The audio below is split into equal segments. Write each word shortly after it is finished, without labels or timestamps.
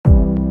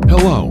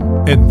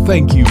Hello, and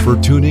thank you for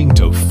tuning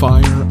to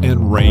Fire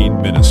and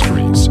Rain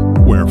Ministries,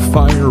 where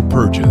fire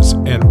purges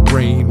and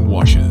rain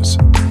washes.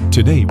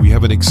 Today we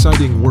have an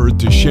exciting word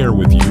to share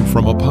with you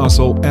from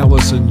Apostle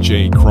Allison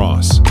J.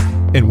 Cross,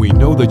 and we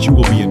know that you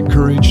will be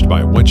encouraged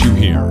by what you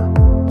hear.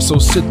 So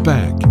sit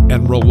back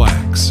and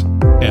relax,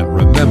 and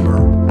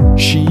remember,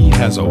 she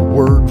has a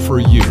word for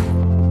you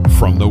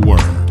from the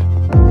Word.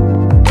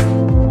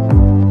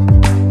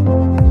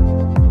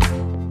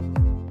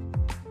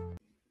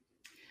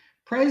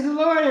 Praise the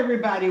Lord,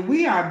 everybody.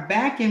 We are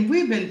back, and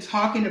we've been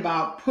talking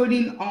about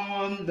putting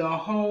on the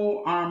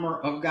whole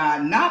armor of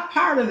God. Not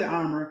part of the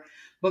armor,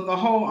 but the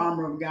whole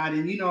armor of God.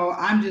 And,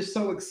 I'm just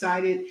so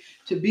excited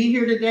to be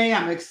here today.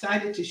 I'm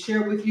excited to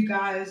share with you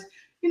guys,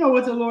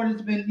 what the Lord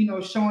has been,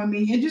 showing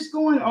me, and just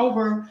going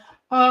over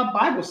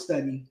Bible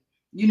study.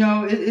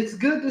 It's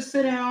good to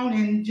sit down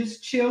and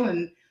just chill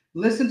and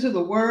listen to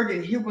the word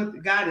and hear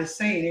what God is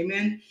saying.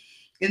 Amen.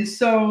 And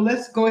so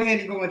let's go ahead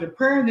and go into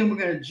prayer, and then we're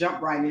going to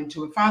jump right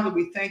into it. Father,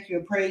 we thank you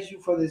and praise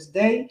you for this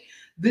day.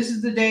 This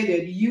is the day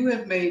that you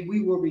have made.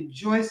 We will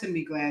rejoice and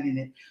be glad in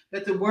it.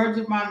 Let the words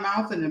of my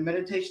mouth and the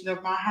meditation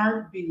of my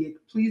heart be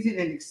pleasing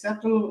and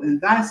acceptable in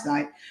thy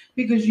sight,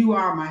 because you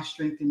are my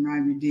strength and my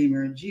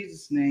redeemer. In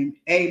Jesus' name,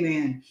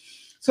 amen.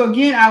 So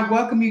again, I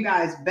welcome you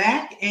guys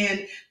back,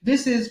 and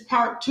this is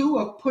part 2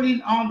 of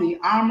putting on the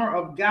armor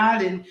of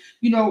God. And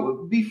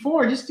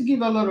before, just to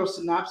give a little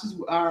synopsis,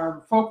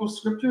 our focal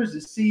scripture is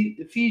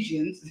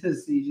Ephesians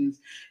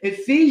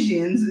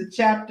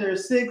chapter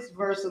 6,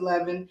 verse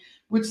 11,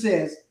 which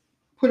says,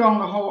 "Put on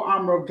the whole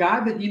armor of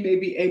God, that you may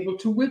be able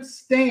to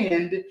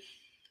withstand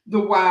the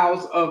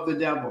wiles of the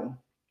devil."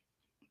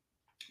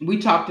 We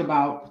talked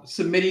about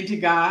submitting to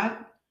God,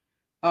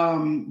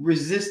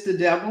 resist the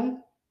devil.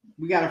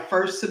 We got to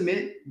first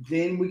submit,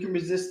 then we can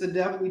resist the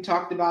devil. We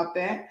talked about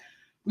that.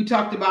 We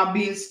talked about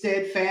being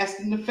steadfast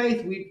in the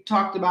faith. We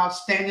talked about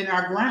standing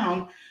our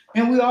ground.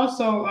 And we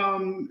also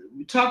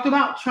talked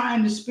about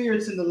trying the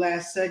spirits in the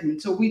last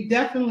segment. So we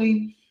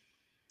definitely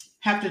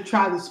have to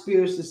try the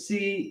spirits to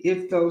see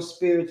if those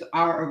spirits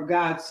are of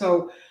God.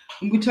 So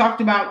we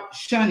talked about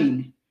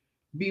shunning.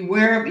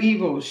 Beware of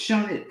evil,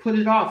 shun it, put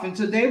it off. And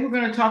today we're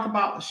going to talk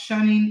about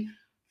shunning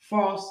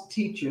false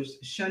teachers.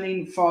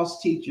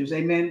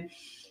 Amen.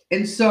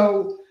 And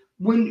so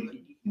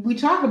when we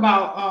talk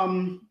about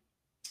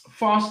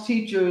false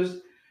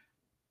teachers,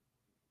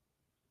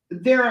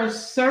 there are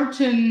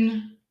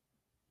certain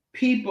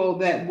people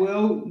that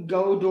will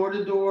go door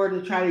to door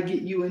to try to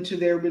get you into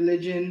their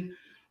religion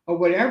or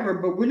whatever,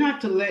 but we're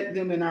not to let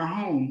them in our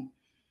home.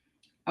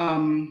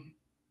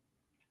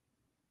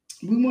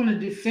 We want to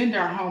defend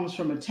our homes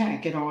from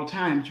attack at all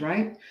times,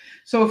 right?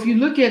 So if you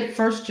look at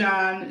 1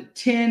 John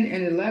 10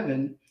 and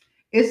 11,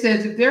 it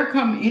says, "If there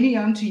come any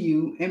unto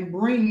you and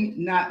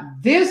bring not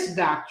this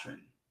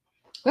doctrine."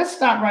 Let's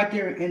stop right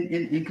there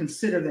and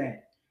consider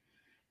that.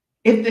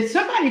 If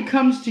somebody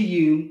comes to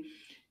you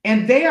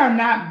and they are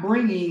not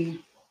bringing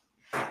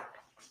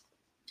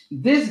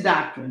this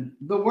doctrine,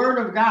 the word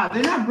of God,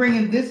 they're not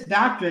bringing this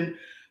doctrine,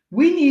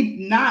 we need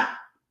not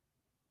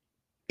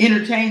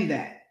entertain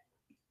that.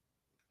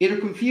 It'll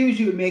confuse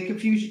you. It may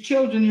confuse your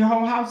children, your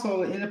whole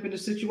household, and end up in a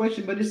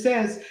situation. But it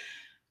says,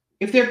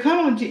 if there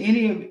come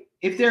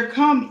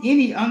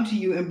any unto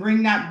you and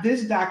bring not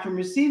this doctrine,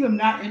 receive him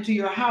not into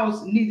your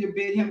house, neither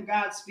bid him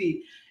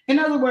Godspeed. In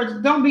other words,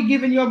 don't be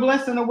giving your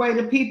blessing away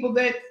to people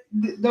that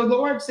the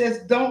Lord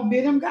says don't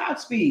bid him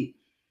Godspeed.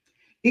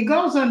 It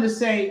goes on to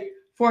say,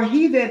 "For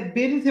he that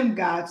biddeth him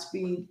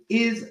Godspeed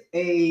is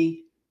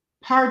a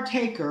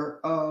partaker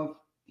of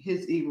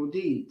his evil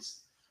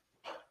deeds."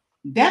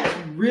 That's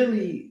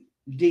really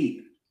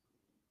deep.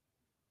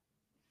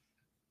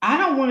 I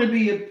don't want to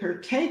be a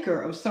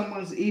partaker of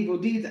someone's evil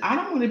deeds. I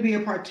don't want to be a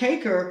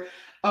partaker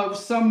of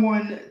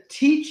someone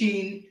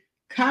teaching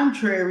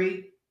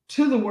contrary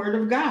to the word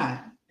of God.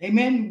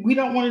 Amen. We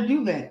don't want to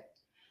do that.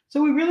 So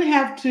we really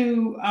have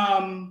to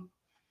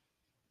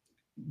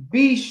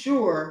be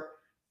sure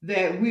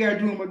that we are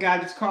doing what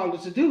God has called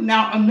us to do.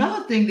 Now,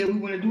 another thing that we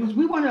want to do is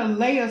we want to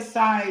lay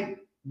aside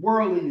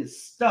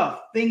worldliness,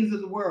 stuff, things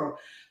of the world.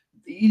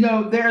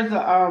 There's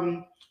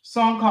a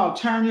song called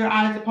 "Turn Your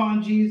Eyes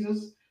Upon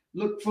Jesus,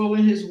 Look Full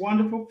in His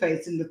Wonderful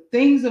Face, and the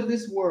things of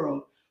this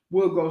world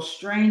will go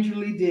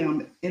strangely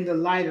dim in the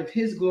light of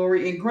His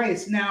glory and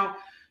grace." Now,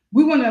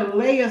 we want to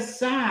lay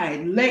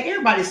aside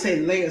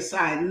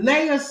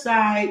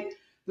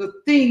the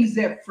things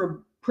that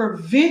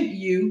prevent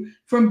you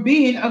from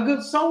being a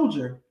good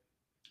soldier.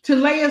 To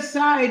lay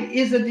aside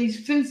is a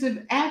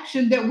defensive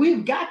action that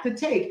we've got to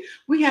take.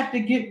 We have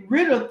to get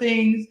rid of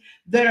things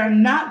that are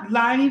not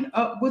lining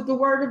up with the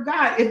word of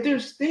God. If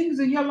there's things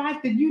in your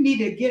life that you need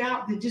to get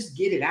out, then just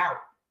get it out.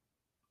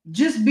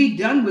 Just be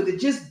done with it.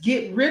 Just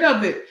get rid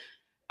of it.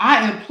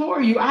 I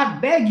implore you, I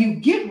beg you,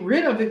 get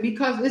rid of it,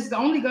 because it's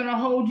only going to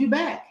hold you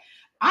back.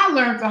 I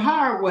learned the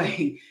hard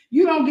way.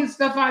 You don't get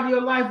stuff out of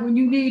your life when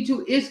you need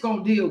to, it's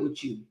going to deal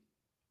with you.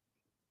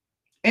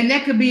 And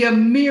that could be a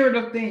myriad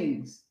of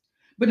things.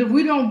 But if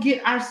we don't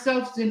get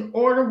ourselves in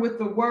order with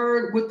the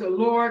word, with the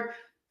Lord,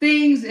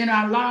 things in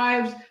our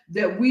lives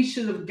that we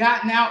should have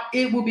gotten out,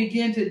 it will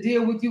begin to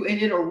deal with you and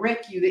it'll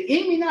wreck you. The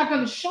enemy not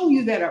going to show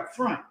you that up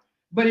front,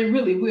 but it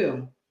really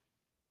will.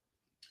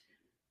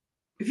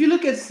 If you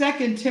look at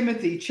 2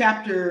 Timothy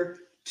chapter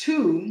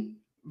 2,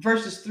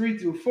 verses 3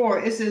 through 4,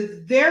 it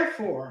says,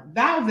 Therefore,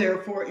 thou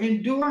therefore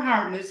endure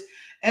hardness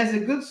as a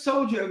good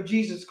soldier of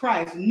Jesus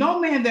Christ. No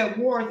man that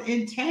warreth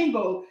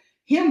entangle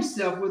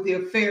himself with the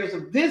affairs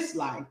of this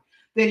life,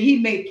 that he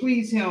may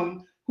please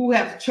him who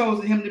hath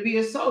chosen him to be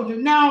a soldier.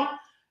 Now,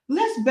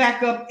 let's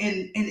back up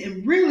and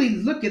really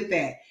look at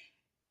that.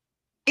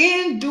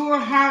 Endure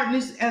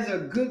hardness as a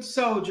good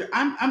soldier.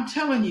 I'm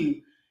telling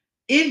you,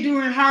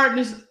 enduring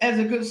hardness as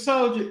a good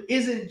soldier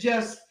isn't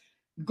just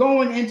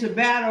going into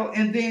battle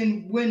and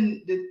then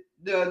when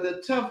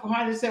the tough,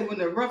 how to say, when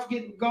the rough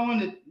get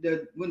going,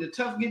 when the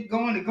tough get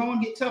going, the going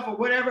get tough or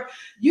whatever.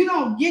 You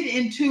don't get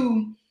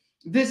into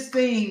this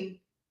thing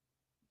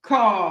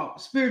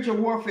called spiritual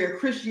warfare,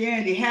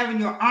 Christianity,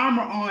 having your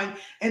armor on,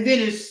 and then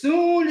as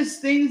soon as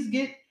things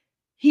get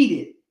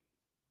heated,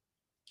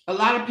 a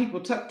lot of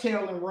people tuck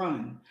tail and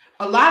run.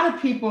 A lot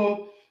of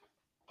people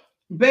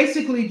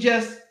basically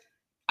just,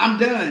 I'm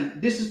done.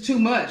 This is too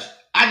much.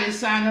 I didn't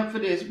sign up for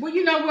this. Well,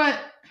 you know what?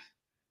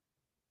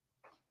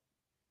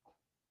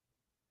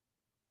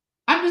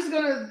 I'm just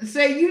going to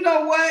say, you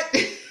know what?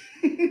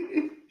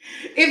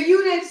 If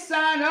you didn't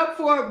sign up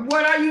for it,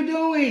 what are you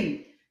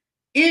doing?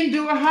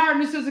 Endure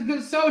hardness as a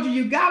good soldier.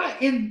 You got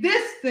to, in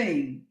this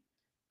thing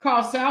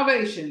called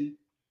salvation,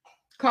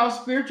 called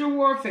spiritual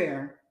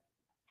warfare,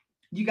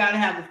 you got to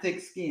have a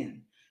thick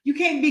skin. You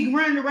can't be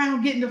running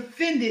around getting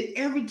offended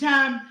every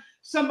time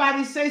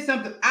somebody says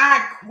something.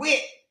 I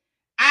quit.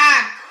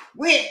 I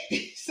quit.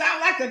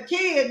 Sound like a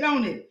kid,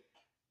 don't it?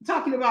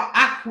 Talking about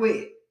I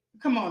quit.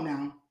 Come on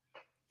now.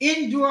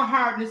 Endure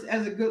hardness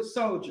as a good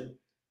soldier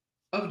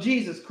of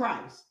Jesus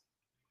Christ.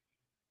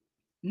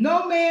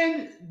 No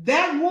man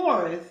that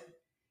warreth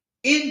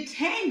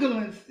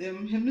entangleth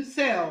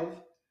himself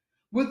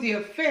with the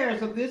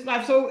affairs of this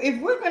life. So if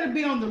we're going to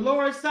be on the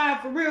Lord's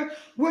side for real,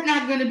 we're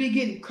not going to be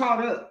getting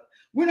caught up.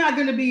 We're not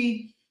going to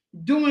be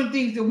doing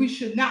things that we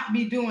should not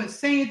be doing,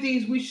 saying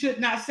things we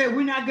should not say.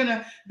 We're not going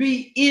to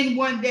be in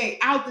one day,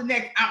 out the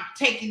next, I'm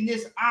taking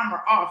this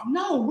armor off.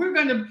 No, we're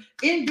going to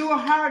endure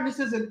hardness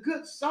as a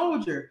good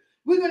soldier.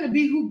 We're going to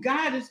be who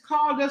God has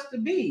called us to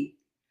be.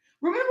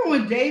 Remember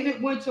when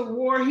David went to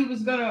war, he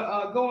was going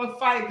to go and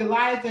fight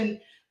Goliath, and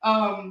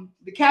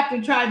the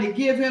captain tried to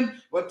give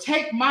him, well,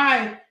 take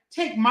my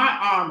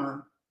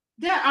armor.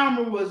 That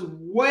armor was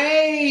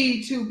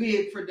way too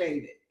big for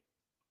David.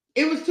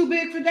 It was too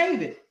big for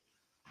David.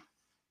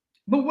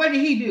 But what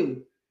did he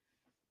do?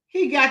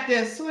 He got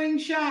that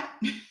slingshot.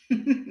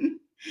 He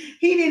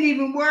didn't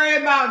even worry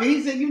about it.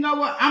 He said, you know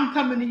what? I'm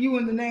coming to you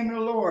in the name of the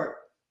Lord.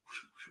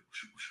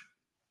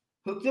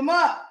 Hooked him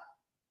up.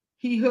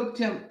 He hooked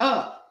him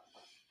up.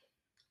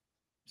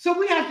 So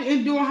we have to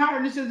endure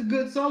hardness as a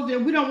good soldier.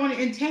 We don't want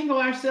to entangle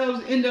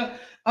ourselves in the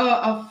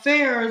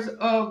affairs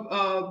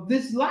of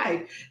this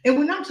life. And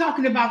when I'm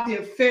talking about the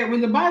affair,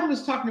 when the Bible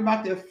is talking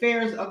about the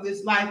affairs of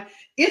this life,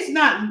 it's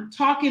not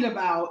talking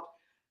about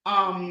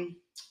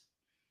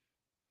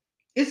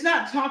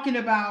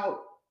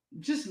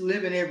just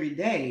living every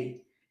day.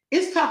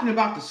 It's talking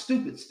about the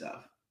stupid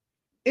stuff.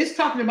 It's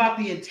talking about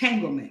the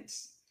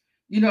entanglements.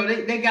 You know,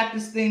 they got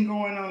this thing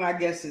going on, I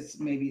guess it's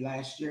maybe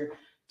last year,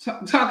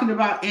 talking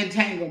about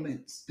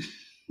entanglements.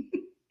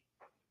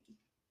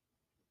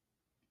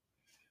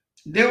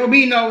 There will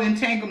be no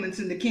entanglements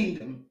in the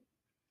kingdom.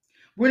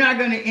 We're not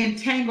going to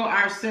entangle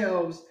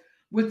ourselves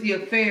with the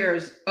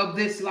affairs of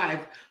this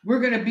life. We're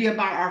going to be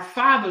about our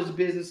Father's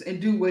business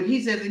and do what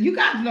he says. And you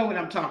guys know what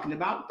I'm talking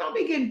about. Don't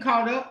be getting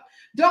caught up.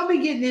 Don't be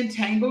getting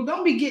entangled.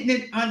 Don't be getting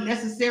in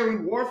unnecessary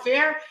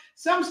warfare.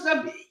 Some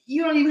stuff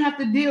you don't even have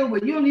to deal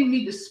with. You don't even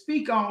need to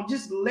speak on.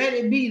 Just let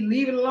it be.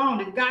 Leave it alone.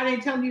 If God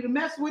ain't telling you to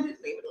mess with it,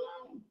 leave it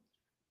alone.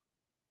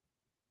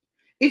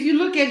 If you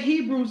look at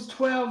Hebrews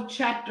 12,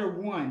 chapter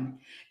 1,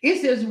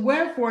 it says,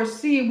 wherefore,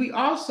 seeing we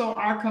also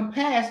are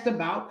compassed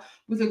about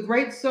with a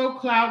great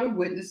cloud of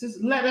witnesses,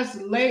 let us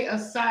lay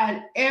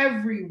aside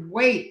every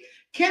weight.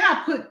 Can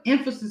I put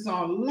emphasis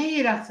on lay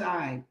it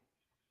aside?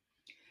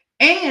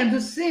 And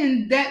the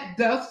sin that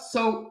doth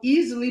so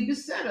easily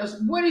beset us.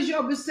 What is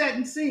your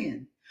besetting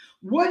sin?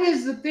 What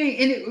is the thing?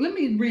 And let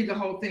me read the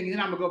whole thing, and then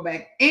I'm going to go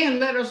back. And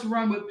let us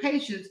run with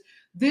patience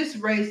this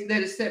race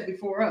that is set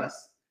before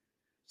us.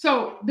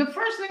 So the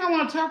first thing I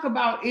want to talk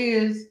about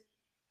is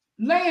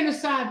laying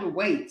aside the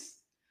weights.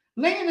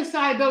 Laying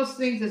aside those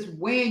things that's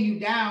weighing you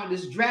down,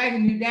 that's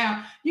dragging you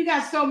down. You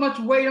got so much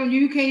weight on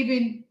you, you can't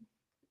even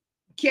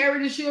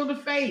carry the shield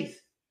of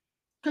faith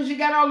because you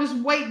got all this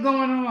weight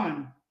going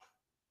on.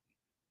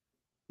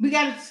 We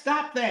got to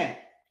stop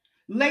that.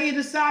 Lay it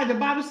aside. The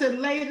Bible said,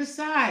 lay it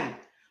aside.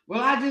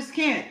 Well, I just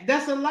can't.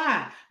 That's a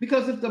lie.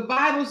 Because if the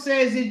Bible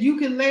says that you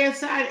can lay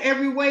aside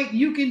every weight,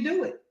 you can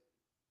do it.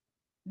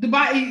 The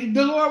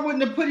Lord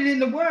wouldn't have put it in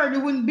the word.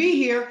 It wouldn't be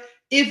here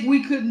if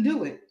we couldn't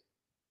do it.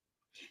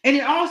 And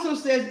it also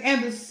says,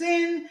 and the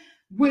sin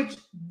which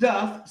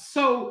doth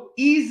so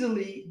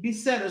easily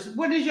beset us.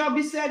 What is your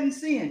besetting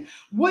sin?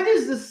 What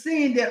is the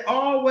sin that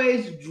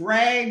always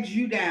drags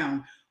you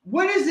down?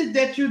 What is it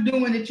that you're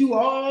doing that you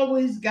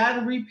always got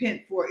to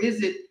repent for?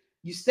 Is it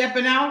you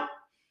stepping out?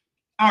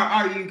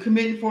 Are you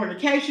committing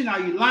fornication? Are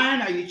you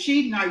lying? Are you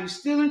cheating? Are you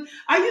stealing?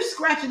 Are you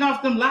scratching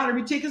off them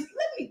lottery tickets?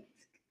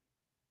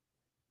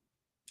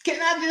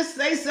 Can I just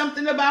say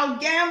something about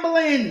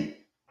gambling?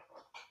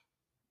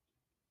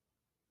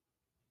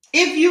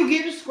 If you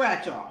get a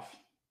scratch off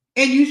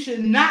and you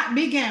should not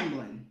be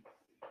gambling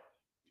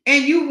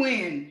and you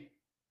win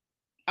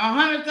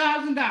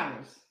 $100,000,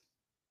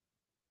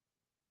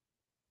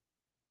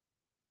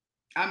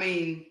 I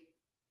mean,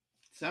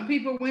 some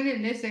people win it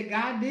and they say,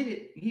 God did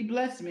it. He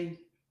blessed me.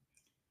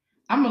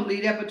 I'm going to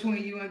leave that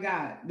between you and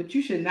God, but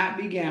you should not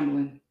be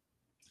gambling.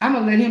 I'm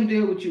going to let him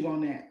deal with you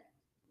on that.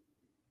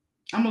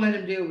 I'm going to let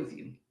him deal with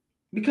you.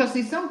 Because,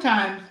 see,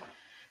 sometimes,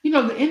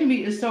 the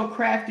enemy is so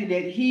crafty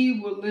that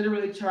he will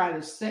literally try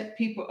to set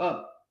people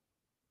up,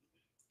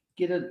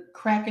 get a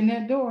crack in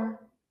that door,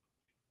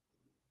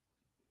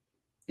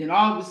 and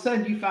all of a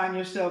sudden you find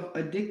yourself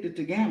addicted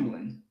to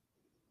gambling.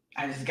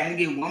 I just got to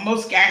get one more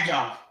scratch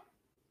off.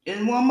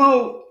 And one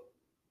more.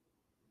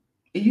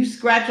 And you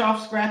scratch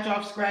off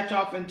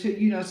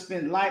until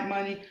spend light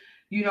money,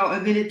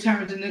 and then it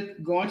turns into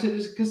going to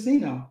this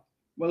casino.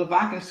 Well, if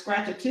I can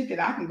scratch a ticket,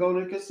 I can go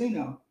to the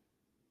casino.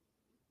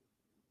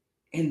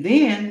 And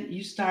then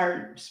you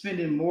start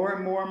spending more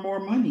and more and more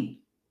money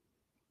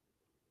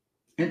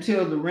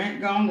until the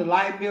rent gone, the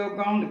light bill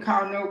gone, the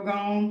car note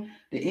gone,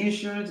 the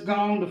insurance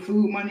gone, the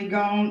food money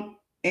gone,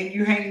 and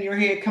you're hanging your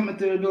head coming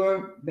through the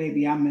door,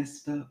 baby, I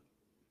messed up.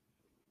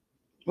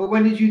 Well,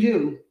 what did you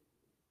do?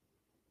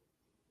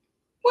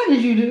 What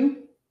did you do?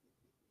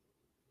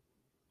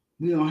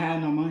 We don't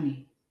have no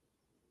money.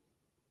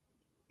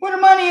 Where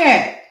the money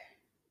at?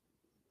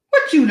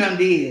 What you done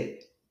did?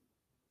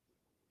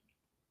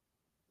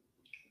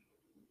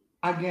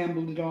 I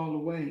gambled it all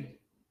away.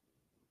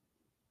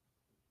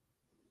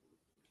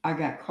 I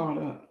got caught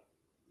up.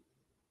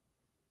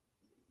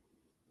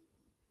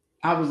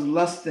 I was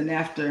lusting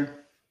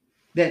after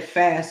that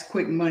fast,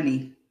 quick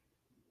money.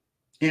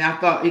 And I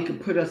thought it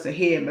could put us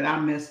ahead, but I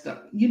messed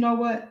up. You know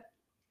what?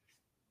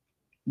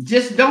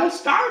 Just don't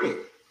start it.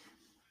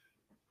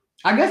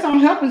 I guess I'm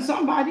helping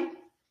somebody.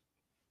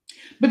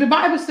 But the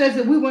Bible says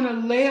that we want to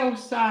lay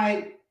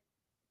aside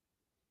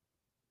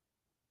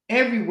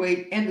every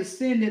weight and the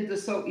sin that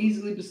does so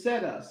easily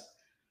beset us.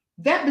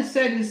 That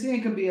besetting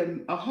sin can be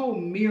a whole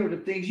myriad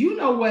of things. You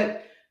know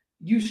what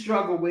you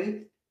struggle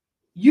with.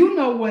 You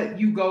know what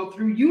you go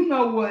through. You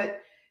know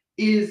what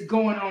is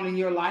going on in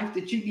your life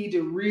that you need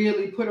to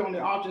really put on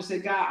the altar and say,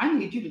 God, I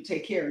need you to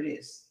take care of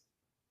this.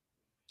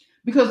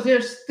 Because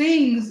there's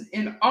things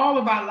in all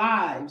of our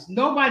lives.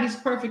 Nobody's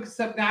perfect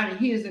except God, and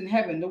he is in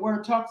heaven. The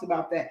word talks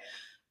about that.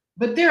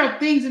 But there are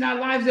things in our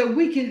lives that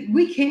we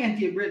can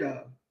get rid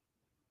of.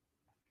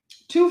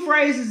 Two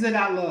phrases that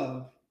I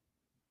love.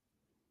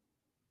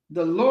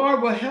 The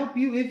Lord will help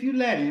you if you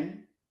let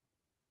him.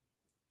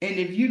 And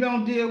if you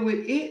don't deal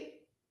with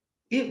it,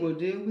 it will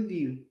deal with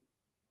you.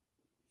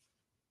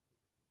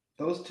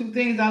 Those two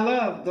things I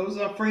love. Those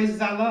are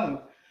phrases I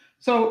love.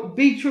 So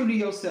be true to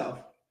yourself.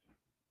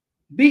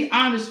 Be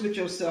honest with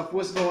yourself.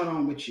 What's going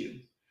on with you?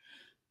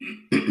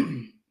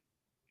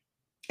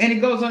 And it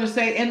goes on to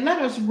say, and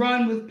let us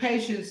run with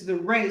patience the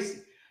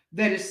race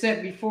that is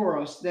set before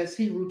us. That's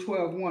Hebrews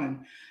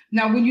 12:1.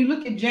 Now, when you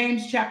look at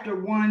James chapter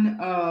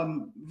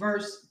 1,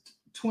 verse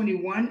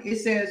 21, it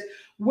says,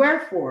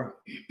 wherefore,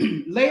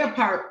 lay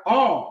apart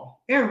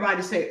all.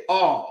 Everybody say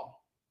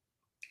all.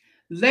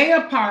 Lay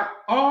apart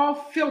all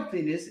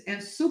filthiness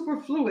and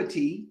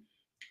superfluity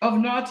of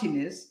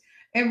naughtiness,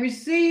 and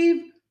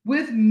receive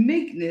with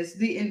meekness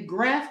the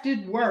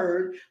engrafted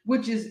word,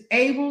 which is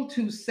able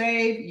to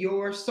save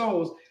your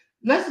souls.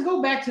 Let's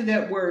go back to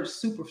that word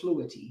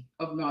superfluity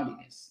of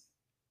naughtiness.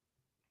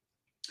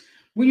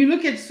 When you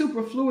look at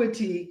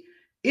superfluity,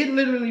 it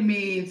literally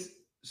means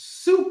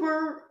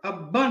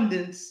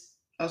superabundance,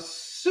 a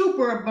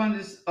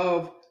superabundance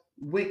of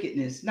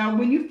wickedness. Now,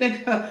 when you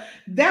think of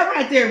that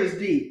right there is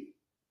deep.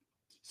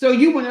 So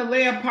you want to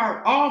lay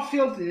apart all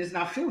filthiness.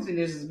 Now,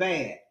 filthiness is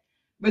bad.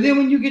 But then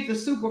when you get to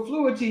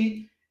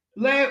superfluity,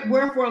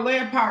 wherefore lay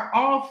apart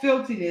all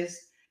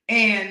filthiness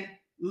and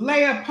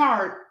lay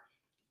apart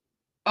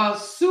a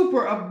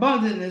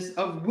superabundance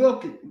of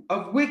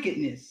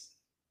wickedness.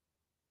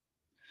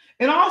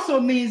 It also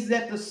means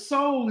that the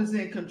soul is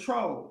in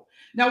control.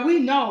 Now we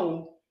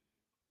know,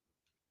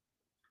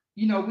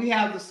 we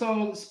have the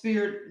soul, the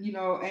spirit,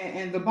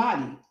 and the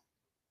body.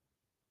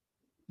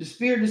 The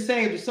spirit is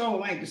saved, the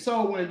soul ain't. The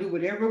soul want to do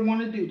whatever it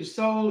want to do. The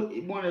soul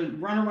want to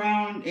run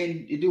around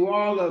and do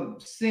all the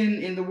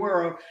sin in the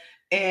world.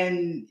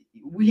 And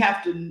we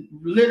have to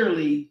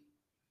literally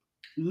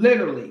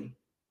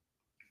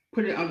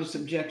put it under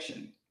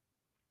subjection.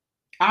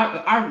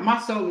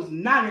 My soul is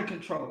not in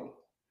control.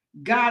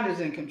 God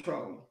is in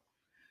control.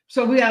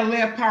 So we got to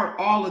lay apart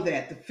all of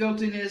that, the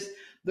filthiness,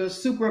 the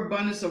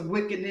superabundance of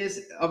wickedness,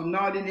 of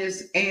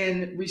naughtiness,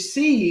 and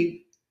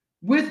receive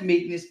with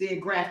meekness the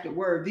engrafted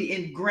word,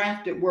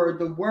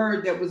 the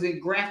word that was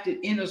engrafted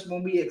in us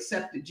when we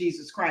accepted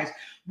Jesus Christ.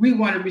 We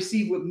want to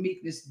receive with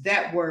meekness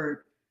that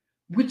word,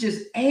 which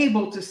is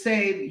able to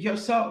save your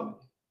soul.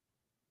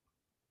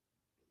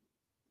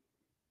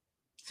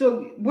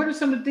 So, what are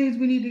some of the things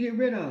we need to get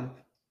rid of?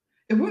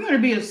 If we're going to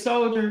be a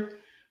soldier,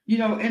 in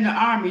the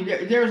army,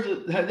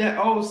 that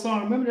old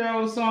song. Remember that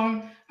old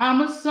song?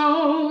 I'm a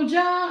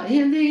soldier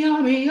in the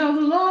army of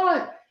the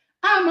Lord.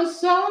 I'm a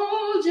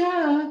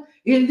soldier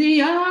in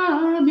the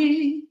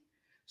army.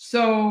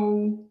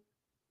 So,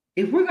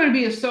 if we're going to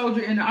be a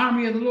soldier in the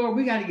army of the Lord,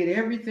 we got to get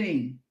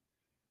everything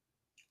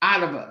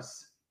out of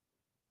us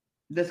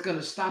that's going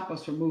to stop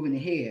us from moving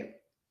ahead,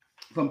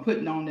 from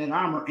putting on that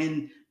armor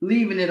and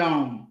leaving it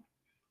on.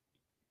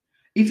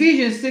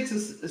 Ephesians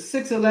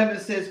 6:11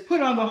 says,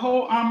 put on the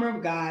whole armor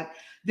of God,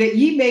 that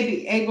ye may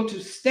be able to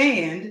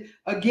stand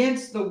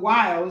against the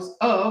wiles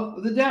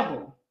of the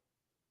devil.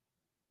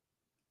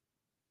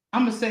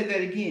 I'm going to say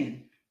that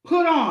again.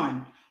 Put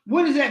on.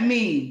 What does that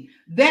mean?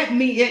 That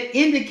means it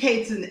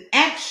indicates an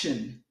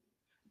action.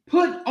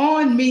 Put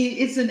on means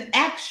it's an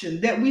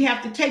action that we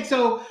have to take.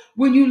 So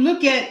when you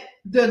look at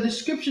the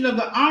description of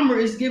the armor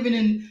is given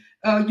in,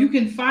 you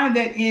can find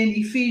that in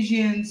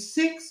Ephesians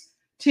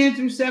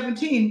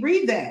 6:10-17.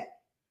 Read that.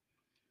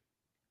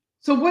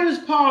 So what does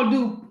Paul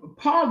do?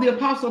 Paul, the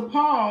Apostle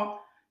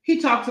Paul,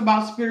 he talks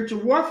about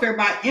spiritual warfare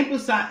by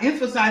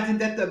emphasizing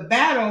that the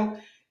battle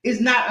is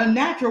not a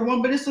natural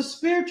one, but it's a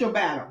spiritual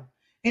battle.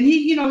 And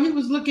he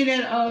was looking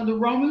at the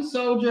Roman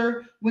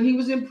soldier when he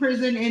was in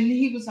prison, and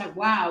he was like,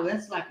 wow,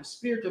 that's like a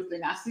spiritual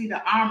thing. I see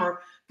the armor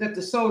that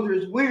the soldier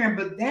is wearing,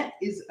 but that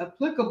is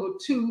applicable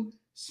to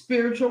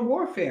spiritual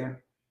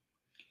warfare.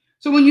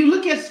 So when you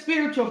look at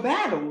spiritual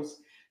battles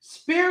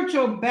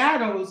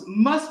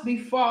must be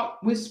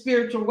fought with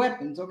spiritual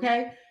weapons,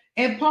 okay?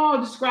 And Paul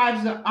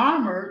describes the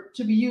armor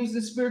to be used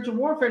in spiritual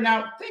warfare.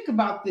 Now, think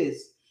about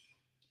this.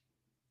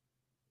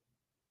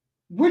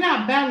 We're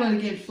not battling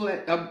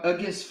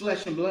against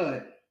flesh and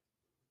blood.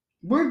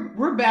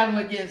 We're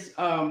battling against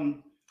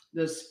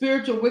the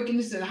spiritual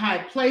wickedness in high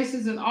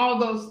places and all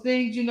those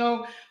things.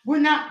 We're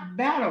not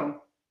battling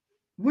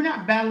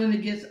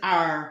against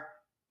our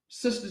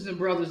sisters and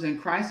brothers in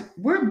Christ.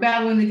 We're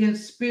battling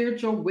against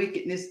spiritual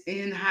wickedness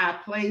in high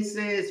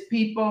places,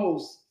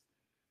 peoples.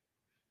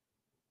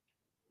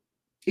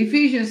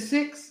 Ephesians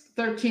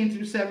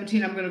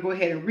 6:13-17. I'm going to go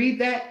ahead and read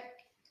that.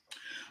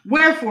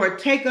 Wherefore,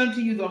 take unto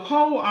you the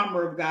whole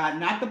armor of God,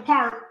 not the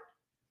part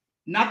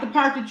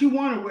that you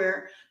want to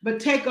wear, but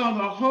take on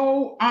the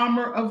whole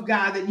armor of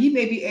God, that ye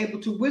may be able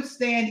to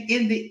withstand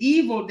in the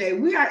evil day.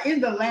 We are in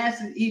the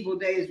last and evil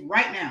days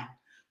right now.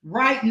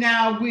 Right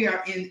now, we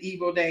are in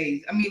evil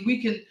days. I mean,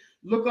 we can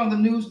look on the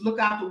news, look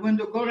out the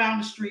window, go down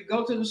the street,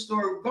 go to the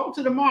store, go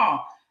to the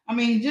mall. I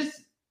mean,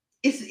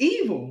 it's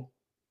evil.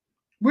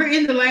 We're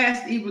in the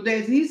last evil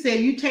days. And he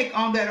said, you take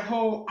on that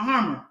whole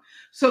armor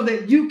so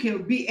that you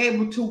can be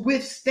able to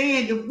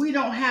withstand. If we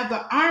don't have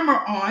the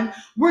armor on,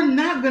 we're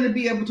not going to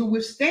be able to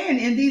withstand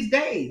in these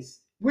days.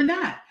 We're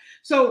not.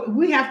 So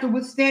we have to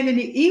withstand in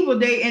the evil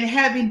day, and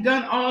having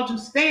done all to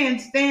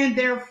stand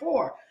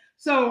therefore.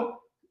 So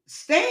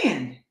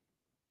stand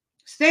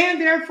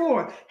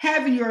therefore,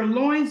 having your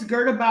loins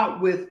girt about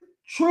with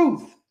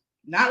truth,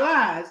 not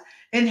lies,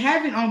 and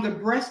having on the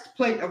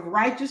breastplate of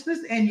righteousness,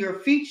 and your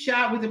feet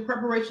shod with the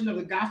preparation of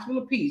the gospel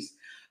of peace.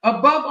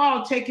 Above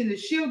all, taking the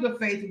shield of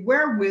faith,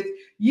 wherewith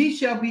ye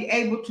shall be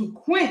able to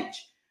quench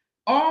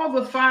all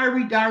the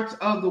fiery darts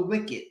of the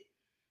wicked,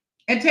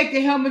 and take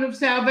the helmet of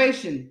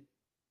salvation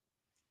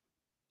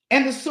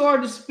and the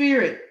sword of the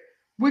Spirit,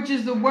 which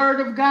is the word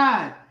of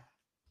God.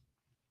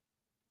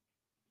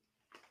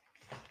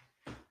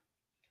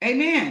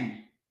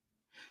 Amen.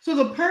 So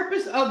the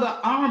purpose of the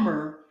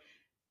armor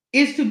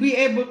is to be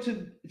able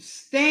to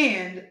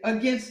stand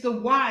against the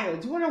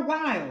wiles. What are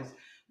wiles?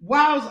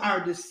 Wiles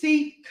are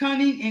deceit,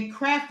 cunning, and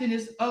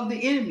craftiness of the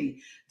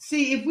enemy.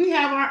 See, if we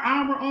have our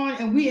armor on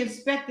and we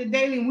inspect it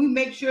daily and we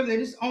make sure that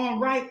it's on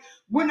right,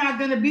 we're not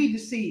going to be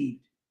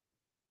deceived.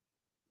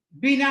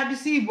 Be not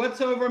deceived.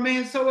 Whatsoever a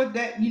man soweth,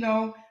 that,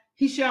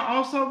 he shall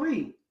also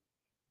reap.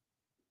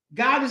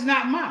 God is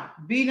not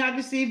mocked. Be not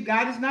deceived.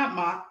 God is not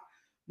mocked.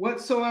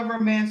 Whatsoever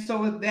a man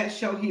soweth, that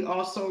shall he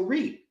also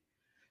reap.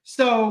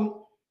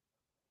 So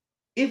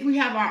if we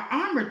have our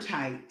armor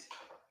tight,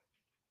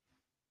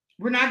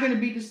 we're not going to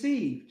be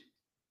deceived.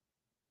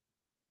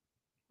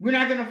 We're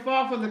not going to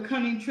fall for the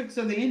cunning tricks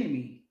of the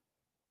enemy.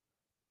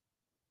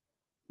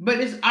 But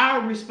it's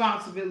our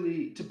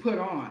responsibility to put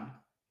on,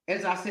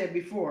 as I said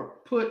before,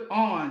 put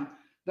on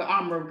the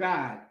armor of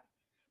God.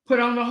 Put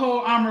on the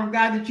whole armor of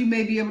God, that you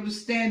may be able to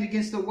stand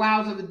against the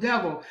wiles of the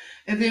devil.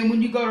 And then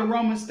when you go to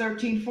Romans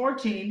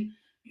 13:14,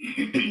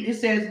 it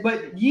says,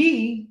 but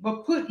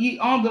put ye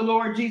on the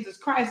Lord Jesus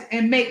Christ,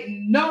 and make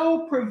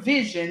no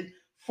provision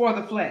for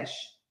the flesh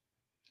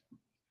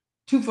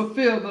to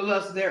fulfill the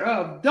lust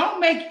thereof. Don't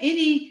make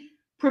any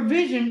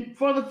provision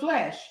for the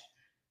flesh.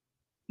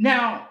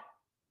 Now,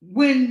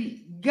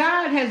 when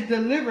God has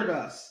delivered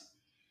us.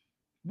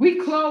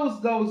 We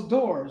close those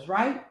doors,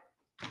 right?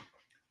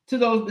 To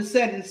those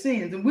besetting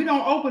sins, and we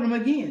don't open them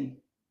again.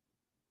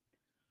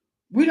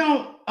 We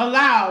don't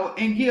allow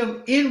and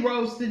give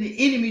inroads to the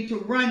enemy to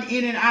run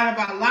in and out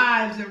of our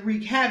lives and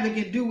wreak havoc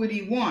and do what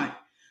he wants,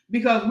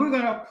 because we're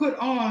going to put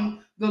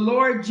on the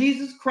Lord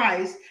Jesus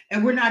Christ,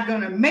 and we're not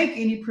going to make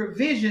any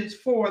provisions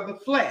for the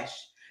flesh,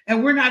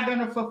 and we're not going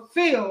to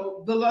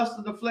fulfill the lust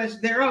of the flesh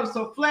thereof.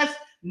 So flesh,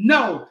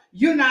 no,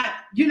 you're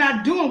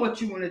not doing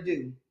what you want to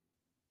do.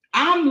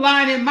 I'm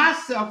lining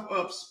myself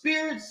up,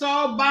 spirit,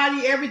 soul,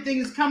 body, everything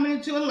is coming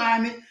into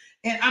alignment,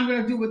 and I'm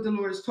going to do what the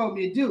Lord has told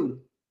me to do.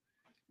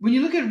 When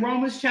you look at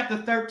Romans chapter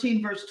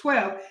 13, verse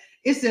 12,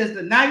 it says,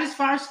 the night is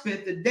far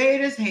spent, the day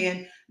at his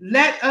hand.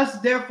 Let us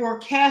therefore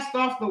cast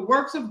off the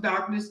works of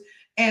darkness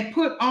and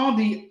put on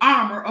the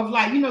armor of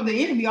light.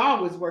 The enemy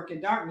always works in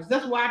darkness.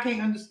 That's why I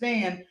can't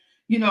understand,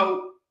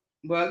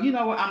 well, you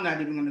know what? I'm not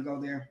even going to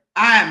go there.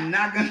 I am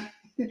not going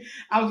to.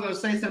 I was going to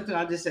say something.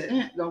 I just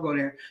said, don't go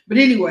there. But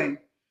anyway,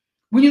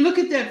 when you look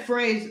at that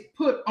phrase,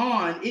 put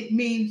on, it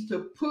means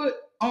to put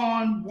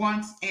on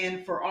once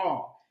and for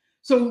all.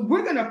 So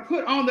we're going to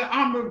put on the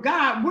armor of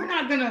God. We're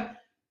not going to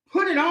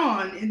put it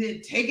on and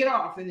then take it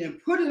off and then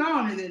put it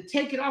on and then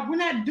take it off. We're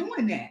not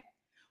doing that.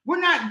 We're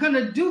not going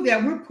to do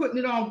that. We're putting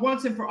it on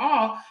once and for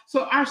all.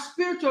 So our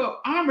spiritual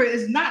armor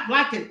is not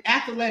like an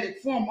athletic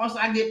form. Once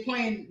I get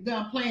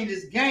done playing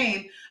this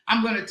game,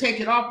 I'm going to take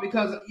it off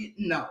because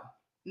no,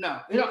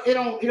 it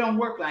don't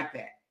work like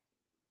that.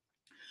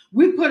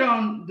 We put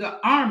on the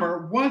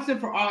armor once and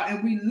for all,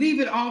 and we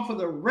leave it on for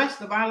the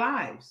rest of our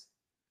lives.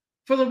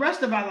 For the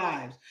rest of our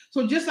lives.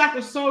 So just like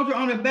a soldier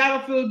on a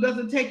battlefield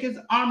doesn't take his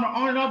armor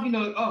on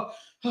and off,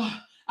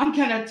 I'm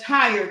kind of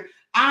tired.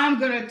 I'm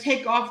going to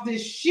take off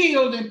this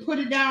shield and put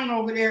it down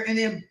over there, and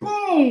then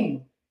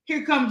boom,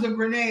 here comes a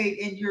grenade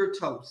and you're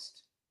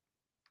toast.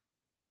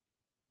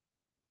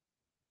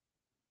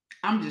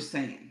 I'm just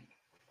saying,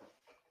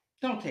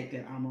 don't take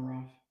that armor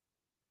off.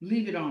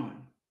 Leave it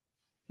on.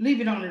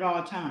 Leave it on at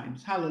all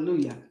times.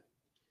 Hallelujah.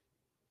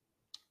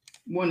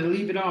 Want to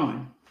leave it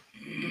on.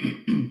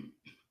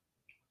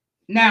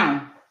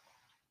 Now,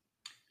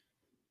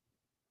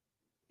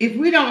 if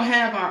we don't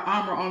have our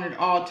armor on at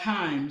all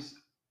times,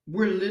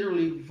 we're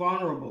literally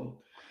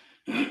vulnerable,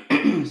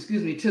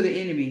 excuse me, to the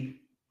enemy.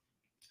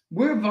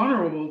 We're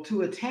vulnerable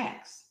to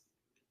attacks.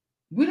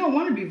 We don't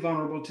want to be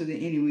vulnerable to the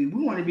enemy.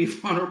 We want to be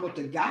vulnerable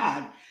to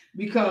God,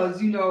 because,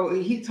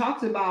 he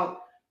talks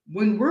about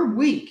when we're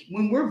weak,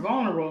 when we're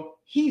vulnerable,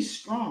 he's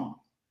strong.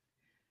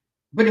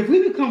 But if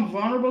we become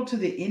vulnerable to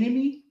the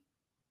enemy,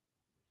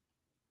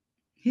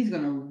 he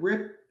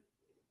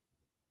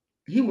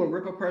will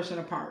rip a person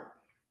apart.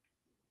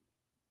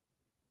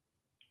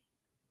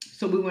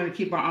 So we want to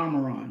keep our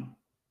armor on.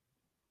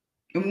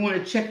 And we want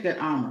to check that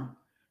armor.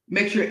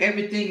 Make sure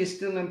everything is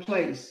still in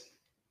place.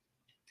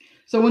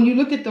 So when you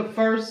look at the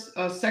first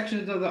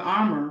sections of the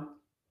armor,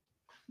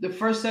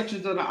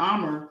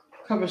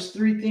 covers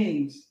three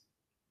things.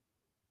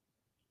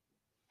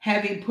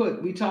 Having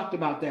put, we talked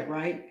about that,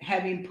 right?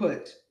 Having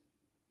put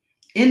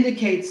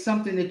indicates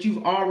something that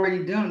you've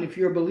already done if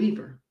you're a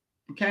believer,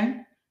 okay?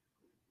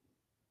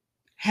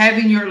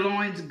 Having your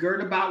loins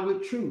girt about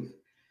with truth.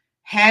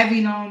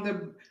 Having on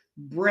the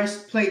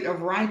breastplate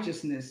of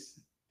righteousness.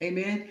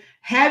 Amen.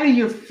 Having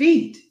your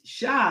feet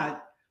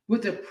shod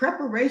with the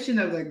preparation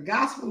of the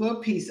gospel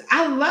of peace.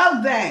 I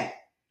love that,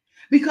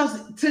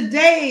 because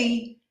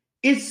today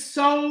is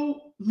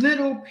so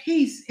little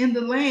peace in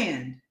the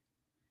land.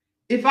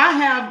 If I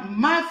have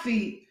my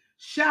feet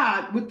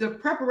shod with the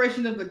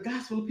preparation of the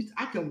gospel of peace,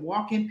 I can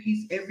walk in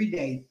peace every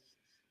day,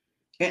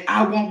 and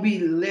I won't be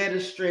led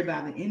astray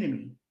by the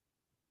enemy.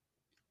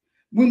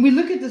 When we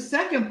look at the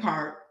second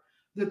part,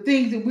 the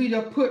things that we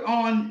to put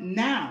on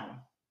now,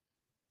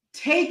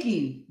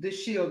 taking the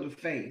shield of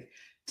faith,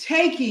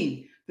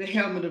 taking the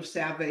helmet of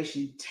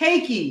salvation,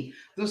 taking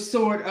the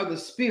sword of the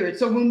Spirit.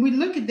 So when we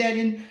look at that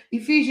in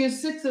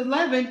Ephesians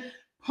 6:11,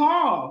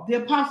 Paul,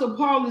 the Apostle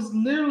Paul, is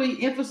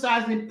literally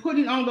emphasizing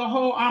putting on the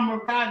whole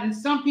armor of God. And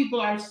some people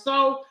are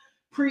so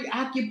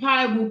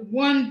preoccupied with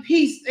one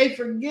piece, they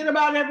forget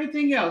about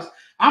everything else.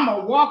 I'm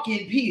gonna walk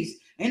in peace.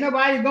 Ain't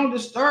nobody gonna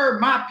disturb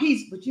my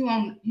peace, but you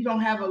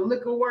don't have a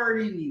lick of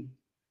word in you.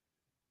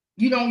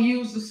 You don't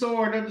use the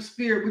sword of the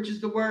Spirit, which is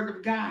the word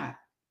of God.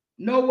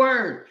 No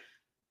word.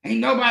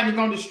 Ain't nobody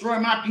gonna destroy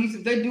my peace.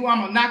 If they do,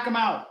 I'm gonna knock them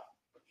out.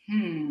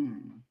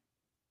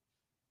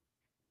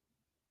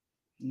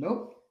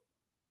 Nope.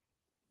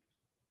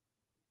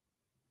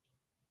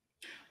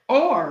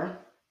 Or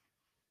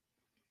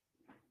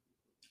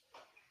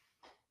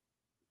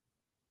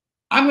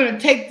I'm going to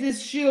take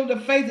this shield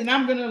of faith and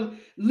I'm going to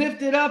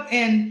lift it up,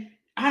 and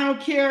I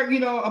don't care,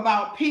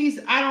 about peace.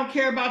 I don't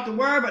care about the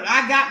word, but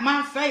I got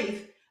my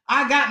faith.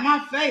 I got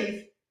my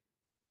faith,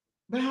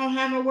 but I don't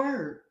have no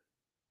word.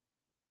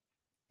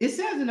 It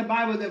says in the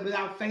Bible that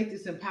without faith,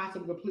 it's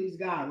impossible to please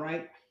God,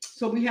 right?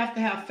 So we have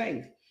to have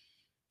faith.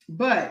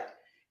 But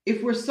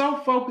if we're so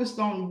focused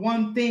on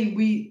one thing,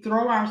 we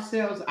throw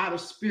ourselves out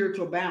of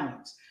spiritual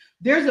balance.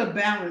 There's a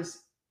balance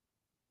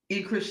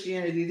in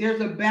Christianity.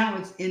 There's a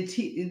balance in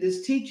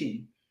this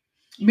teaching,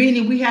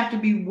 meaning we have to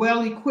be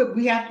well equipped.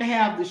 We have to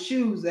have the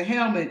shoes, the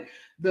helmet,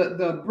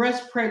 the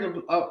breastplate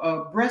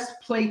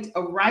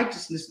of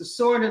righteousness, the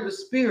sword of the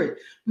Spirit.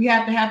 We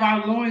have to have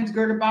our loins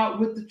girded about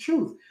with the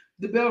truth,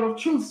 the belt of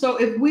truth. So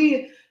if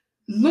we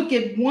look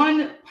at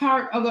one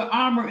part of the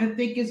armor and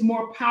think it's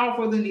more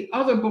powerful than the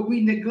other, but we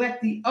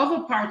neglect the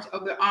other parts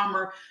of the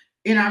armor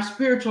in our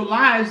spiritual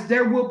lives,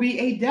 there will be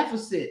a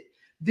deficit.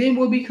 Then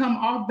we'll become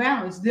off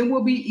balance. Then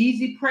we'll be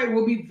easy prey.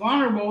 We'll be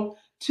vulnerable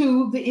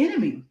to the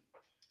enemy.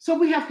 So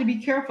we have to be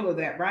careful of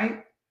that,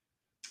 right?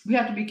 We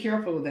have to be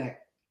careful of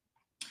that.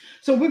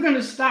 So we're going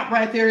to stop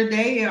right there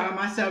today.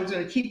 Myself is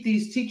going to keep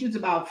these teachings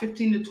about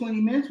 15 to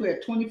 20 minutes. We're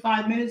at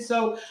 25 minutes.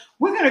 So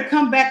we're going to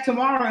come back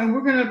tomorrow and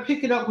we're going to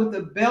pick it up with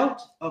the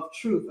belt of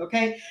truth.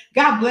 Okay.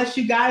 God bless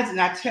you guys.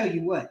 And I tell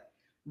you what,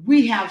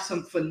 we have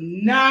some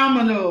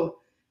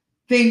phenomenal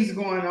things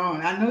going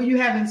on. I know you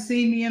haven't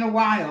seen me in a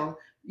while,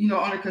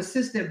 on a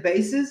consistent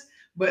basis,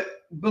 but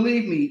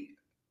believe me,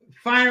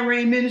 Fire and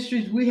Rain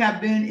Ministries, we have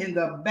been in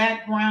the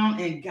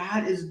background and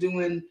God is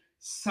doing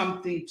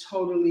something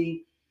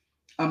totally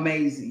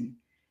amazing.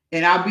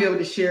 And I'll be able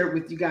to share it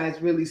with you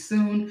guys really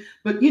soon.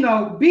 But,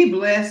 be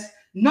blessed.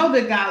 Know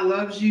that God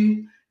loves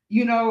you.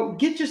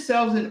 Get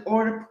yourselves in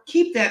order.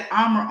 Keep that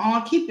armor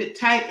on. Keep it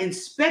tight.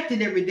 Inspect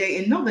it every day.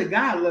 And know that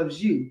God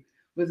loves you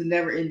with a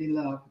never-ending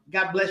love.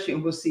 God bless you,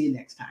 and we'll see you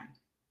next time.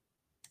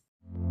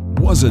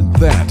 Wasn't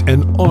that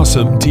an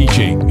awesome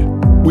teaching?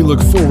 We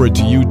look forward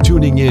to you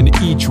tuning in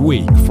each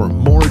week for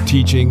more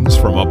teachings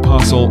from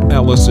Apostle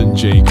Allison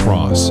J.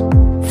 Cross,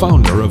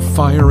 founder of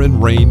Fire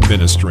and Rain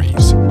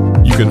Ministries.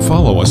 You can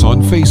follow us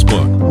on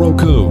Facebook,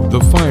 Roku, The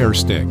Fire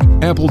Stick,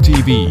 Apple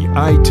TV,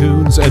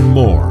 iTunes, and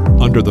more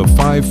under the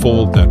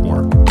Fivefold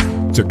Network.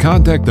 To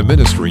contact the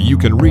ministry, you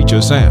can reach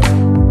us at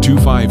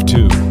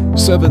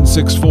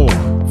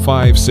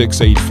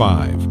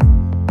 252-764-5685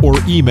 or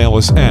email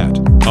us at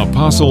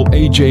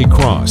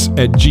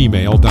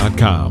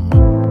apostleajcross@gmail.com.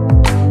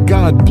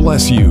 God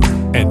bless you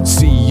and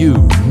see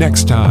you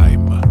next time.